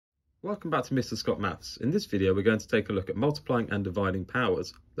Welcome back to Mr. Scott Maths. In this video we're going to take a look at multiplying and dividing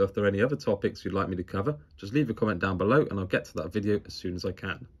powers. Though if there are any other topics you'd like me to cover, just leave a comment down below and I'll get to that video as soon as I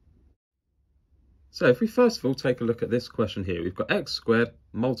can. So if we first of all take a look at this question here, we've got x squared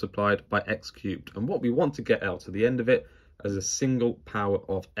multiplied by x cubed, and what we want to get out to the end of it as a single power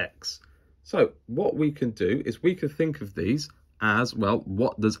of x. So what we can do is we can think of these as, well,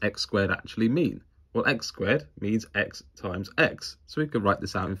 what does x squared actually mean? Well, x squared means x times x, so we could write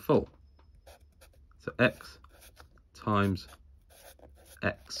this out in full. So x times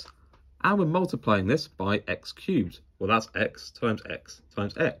x. And we're multiplying this by x cubed. Well, that's x times x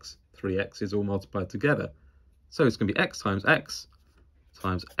times x. 3x's all multiplied together. So it's going to be x times x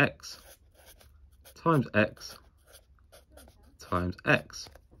times x times x times x.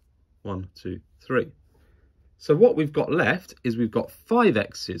 1, 2, 3. So what we've got left is we've got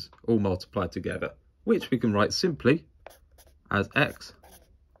 5x's all multiplied together, which we can write simply as x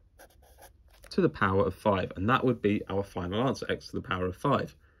to the power of 5. And that would be our final answer, x to the power of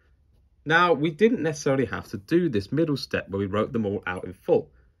 5. Now, we didn't necessarily have to do this middle step where we wrote them all out in full,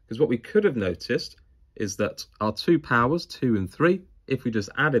 because what we could have noticed is that our two powers, 2 and 3, if we just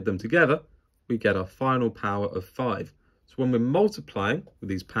added them together, we get our final power of 5. So when we're multiplying with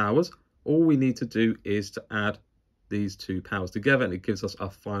these powers, all we need to do is to add these two powers together and it gives us our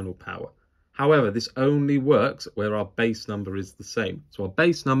final power. However, this only works where our base number is the same. So our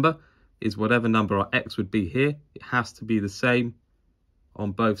base number is whatever number our x would be here. It has to be the same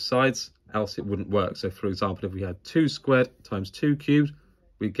on both sides, else it wouldn't work. So for example, if we had 2 squared times 2 cubed,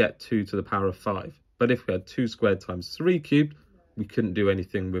 we get 2 to the power of 5. But if we had 2 squared times 3 cubed, we couldn't do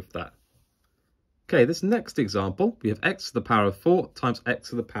anything with that. Okay, this next example, we have x to the power of 4 times x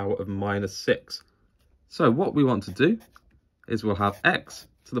to the power of minus 6. So what we want to do is we'll have x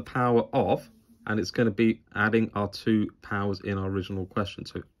to the power of, and it's going to be adding our two powers in our original question.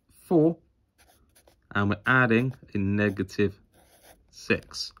 So 4, and we're adding a negative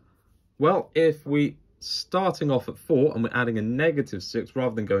 6. Well, if we starting off at 4 and we're adding a negative 6,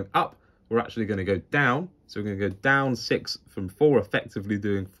 rather than going up, we're actually going to go down. So we're going to go down 6 from 4, effectively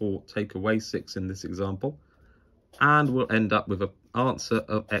doing 4 take away 6 in this example. And we'll end up with an answer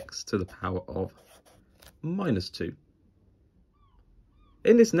of x to the power of minus 2.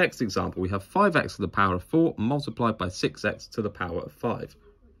 In this next example, we have 5x to the power of 4 multiplied by 6x to the power of 5.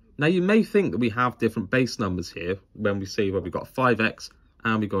 Now you may think that we have different base numbers here when we see where we've got 5x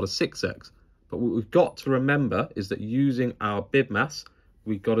and we've got a 6x. But what we've got to remember is that using our BIDMAS,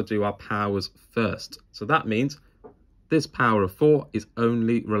 we've got to do our powers first. So that means this power of 4 is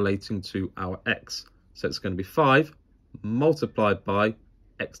only relating to our x. So it's going to be 5 multiplied by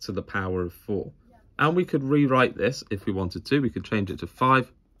x to the power of 4. And we could rewrite this if we wanted to. We could change it to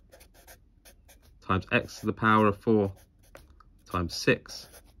 5 times x to the power of 4 times 6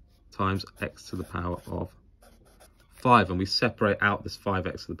 times x to the power of 5. And we separate out this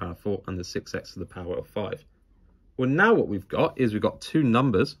 5x to the power of 4 and the 6x to the power of 5. Well, now what we've got is we've got two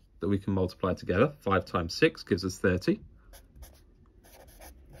numbers that we can multiply together. 5 times 6 gives us 30.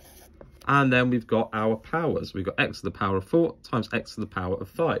 And then we've got our powers. We've got x to the power of 4 times x to the power of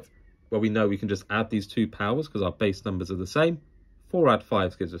 5. Well, we know we can just add these two powers because our base numbers are the same. 4 add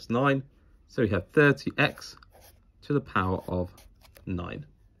 5 gives us 9. So we have 30x to the power of 9.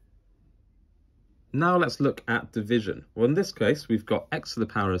 Now let's look at division. Well, in this case, we've got x to the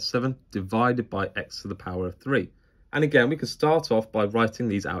power of 7 divided by x to the power of 3. And again, we can start off by writing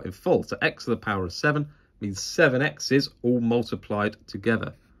these out in full. So x to the power of 7 means 7x's all multiplied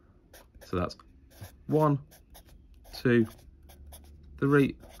together. So that's 1, 2,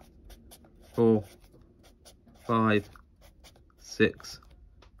 3, 4, 5, 6,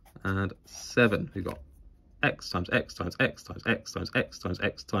 and 7. We've got x times x times x times x times x times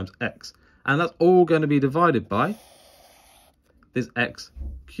x times x. And that's all going to be divided by this x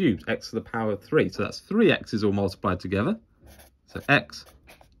cubed, x to the power of 3. So that's 3x's all multiplied together. So x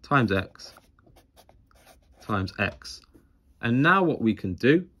times x times x. And now what we can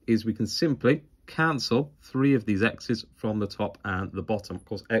do is we can simply cancel 3 of these x's from the top and the bottom. Of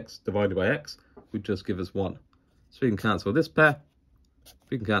course, x divided by x would just give us 1. So we can cancel this pair,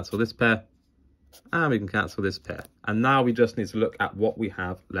 we can cancel this pair, and we can cancel this pair. And now we just need to look at what we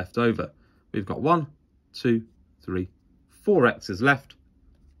have left over. We've got 1, 2, 3, 4 x's left.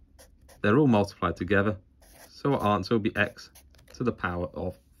 They're all multiplied together. So our answer will be x to the power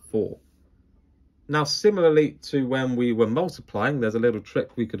of 4. Now, similarly to when we were multiplying, there's a little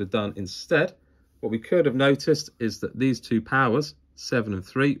trick we could have done instead. What we could have noticed is that these two powers, 7 and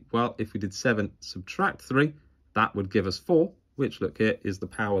 3, well, if we did 7 subtract 3, that would give us 4, which, look here, is the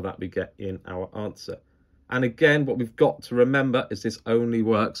power that we get in our answer. And again, what we've got to remember is this only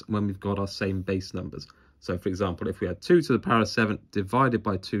works when we've got our same base numbers. So for example, if we had 2 to the power of 7 divided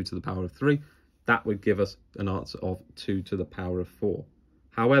by 2 to the power of 3, that would give us an answer of 2 to the power of 4.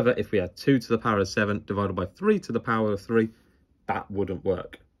 However, if we had 2 to the power of 7 divided by 3 to the power of 3, that wouldn't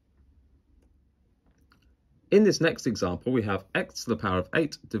work. In this next example, we have x to the power of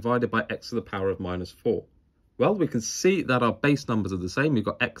 8 divided by x to the power of minus 4. Well, we can see that our base numbers are the same. We've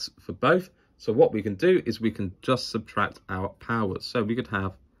got x for both. So what we can do is we can just subtract our powers. So we could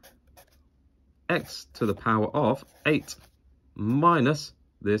have x to the power of 8 minus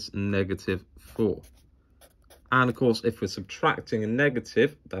this negative 4. And of course, if we're subtracting a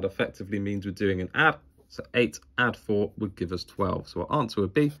negative, that effectively means we're doing an add. So 8 add 4 would give us 12. So our answer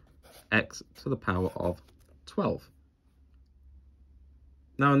would be x to the power of 12.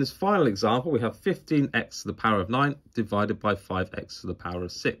 Now in this final example, we have 15x to the power of 9 divided by 5x to the power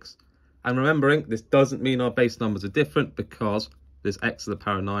of 6. And remembering, this doesn't mean our base numbers are different because there's x to the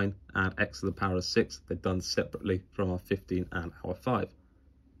power of 9 and x to the power of 6. They're done separately from our 15 and our 5.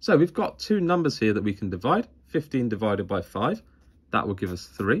 So we've got two numbers here that we can divide. 15 divided by 5, that will give us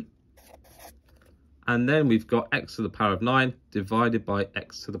 3. And then we've got x to the power of 9 divided by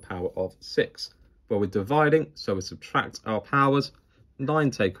x to the power of 6. Well, we're dividing, so we subtract our powers.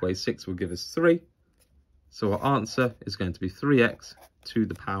 9 take away 6 will give us 3. So our answer is going to be 3x to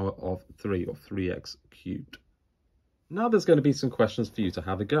the power of 3, or 3x cubed. Now there's going to be some questions for you to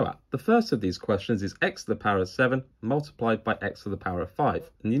have a go at. The first of these questions is x to the power of 7 multiplied by x to the power of 5.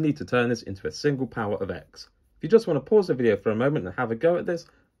 And you need to turn this into a single power of x. If you just want to pause the video for a moment and have a go at this,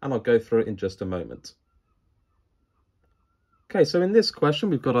 and I'll go through it in just a moment. Okay, so in this question,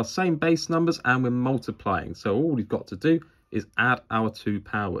 we've got our same base numbers and we're multiplying. So all we've got to do is add our two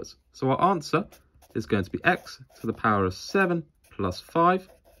powers. So our answer is going to be x to the power of 7 plus 5.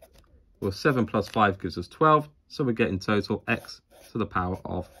 Well, 7 plus 5 gives us 12. So we get in total x to the power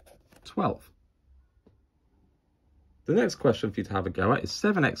of 12. The next question for you to have a go at is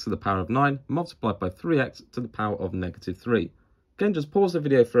 7x to the power of 9 multiplied by 3x to the power of negative 3. Again, just pause the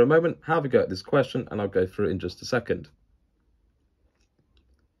video for a moment, have a go at this question, and I'll go through it in just a second.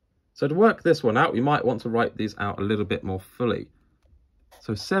 So to work this one out, we might want to write these out a little bit more fully.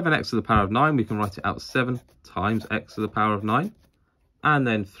 So 7x to the power of 9, we can write it out 7 times x to the power of 9. And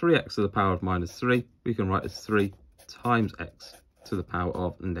then 3x to the power of minus 3, we can write as 3 times x to the power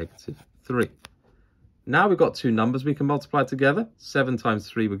of negative 3. Now we've got two numbers we can multiply together. 7 times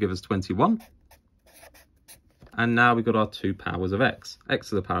 3 will give us 21. And now we've got our two powers of x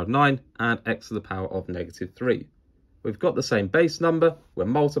to the power of 9 and x to the power of negative 3. We've got the same base number, we're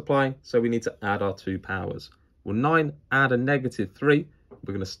multiplying, so we need to add our two powers. Well, 9 add a negative 3,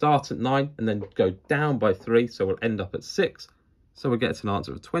 we're going to start at 9 and then go down by 3, so we'll end up at 6. So we'll get an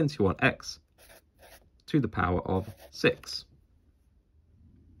answer of 21x to the power of 6.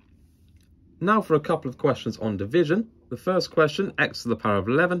 Now for a couple of questions on division. The first question, x to the power of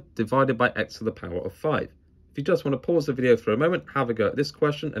 11 divided by x to the power of 5. If you just want to pause the video for a moment, have a go at this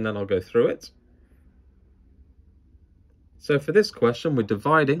question and then I'll go through it. So for this question, we're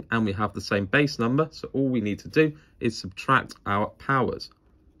dividing and we have the same base number. So all we need to do is subtract our powers.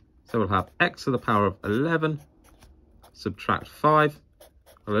 So we'll have x to the power of 11 subtract 5.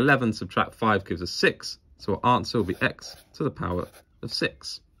 Well, 11 subtract 5 gives us 6. So our answer will be x to the power of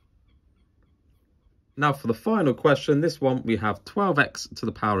 6. Now for the final question, this one we have 12x to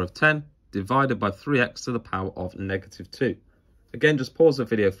the power of 10 divided by 3x to the power of negative 2. Again, just pause the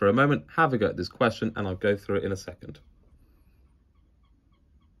video for a moment, have a go at this question, and I'll go through it in a second.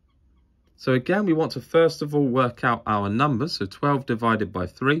 So again, we want to first of all work out our numbers. So 12 divided by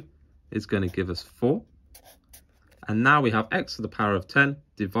 3 is going to give us 4. And now we have x to the power of 10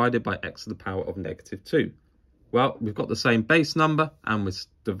 divided by x to the power of negative 2. Well, we've got the same base number and we're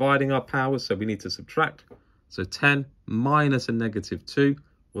dividing our powers, so we need to subtract. So 10 minus a negative 2,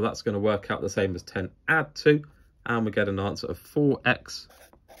 well, that's going to work out the same as 10 add 2, and we get an answer of 4x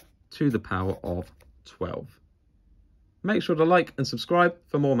to the power of 12. Make sure to like and subscribe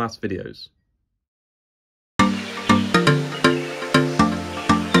for more maths videos.